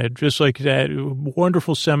 Brad, just like that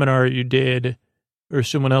wonderful seminar you did or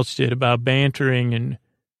someone else did about bantering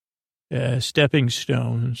and stepping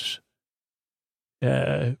stones.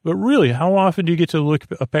 But really, how often do you get to look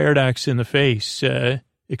a paradox in the face?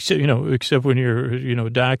 Except when you're, a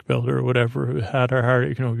dock builder or whatever,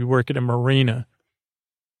 you work at a marina.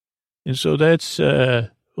 And so that's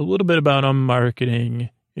a little bit about unmarketing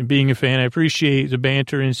and being a fan. I appreciate the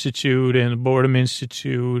Banter Institute and the Boredom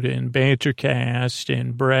Institute and Bantercast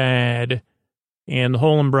and Brad and the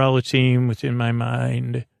whole umbrella team within my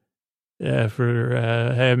mind for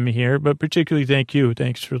having me here. But particularly thank you.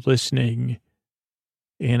 Thanks for listening.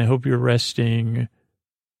 And I hope you're resting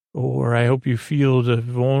or I hope you feel the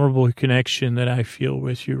vulnerable connection that I feel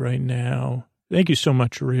with you right now. Thank you so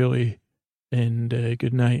much, really, and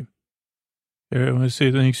good night. I want to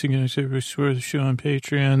say thanks again. I said we swear the show on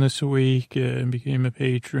Patreon this week and became a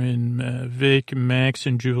patron. Vic, Max,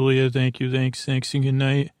 and Julia, thank you, thanks, and good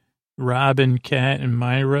night. Robin, Kat, and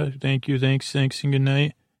Myra, thank you, thanks, and good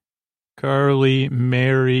night. Carly,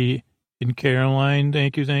 Mary, and Caroline,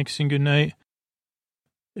 thank you, thanks, and good night.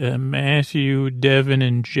 Matthew, Devin,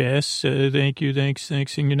 and Jess, thank you, thanks, and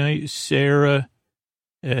good night. Sarah,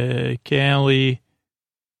 Callie,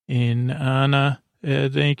 and Anna,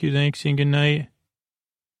 thank you, thanks, and good night.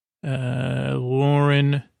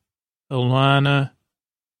 Lauren, Alana,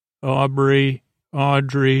 Aubrey,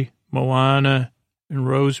 Audrey, Moana, and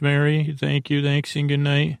Rosemary, thank you, thanks, and good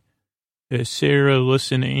night. Sarah,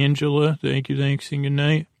 listen, Angela, thank you, thanks, and good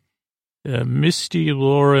night. Misty,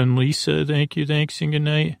 Laura, and Lisa, thank you, thanks, and good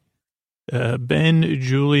night. Ben,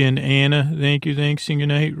 Julie, and Anna, thank you, thanks, and good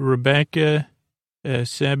night. Rebecca,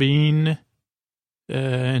 Sabine,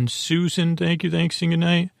 and Susan, thank you, thanks, and good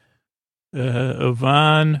night.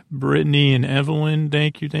 Yvonne, Brittany, and Evelyn,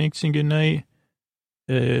 thank you, thanks, and good night.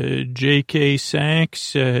 J.K.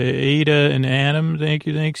 Sachs, Ada, and Adam, thank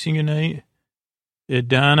you, thanks, and good night.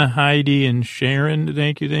 Donna, Heidi, and Sharon,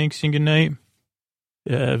 thank you, thanks, and good night.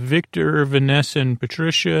 Victor, Vanessa, and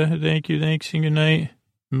Patricia, thank you, thanks, and good night.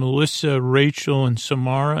 Melissa, Rachel, and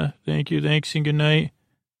Samara, thank you, thanks, and good night.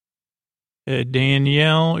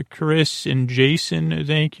 Danielle, Chris, and Jason,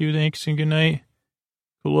 thank you, thanks, and good night.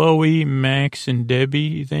 Chloe, Max, and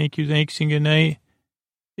Debbie, thank you, thanks, and good night.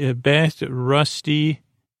 Beth, Rusty,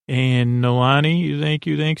 and Nalani, thank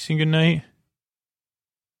you, thanks, and good night.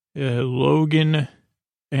 Logan,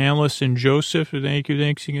 Alice, and Joseph, thank you,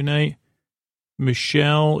 thanks, and good night.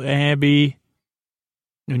 Michelle, Abby,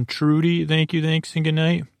 and Trudy, thank you, thanks, and good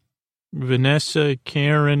night. Vanessa,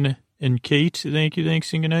 Karen, and Kate, thank you,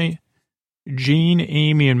 thanks, and good night. Jean,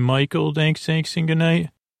 Amy, and Michael, thanks, and good night.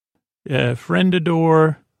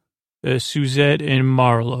 Friendador, Suzette, and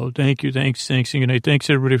Marlo, thank you, thanks, and good night. Thanks,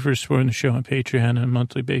 everybody, for supporting the show on Patreon on a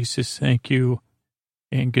monthly basis. Thank you,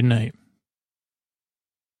 and good night.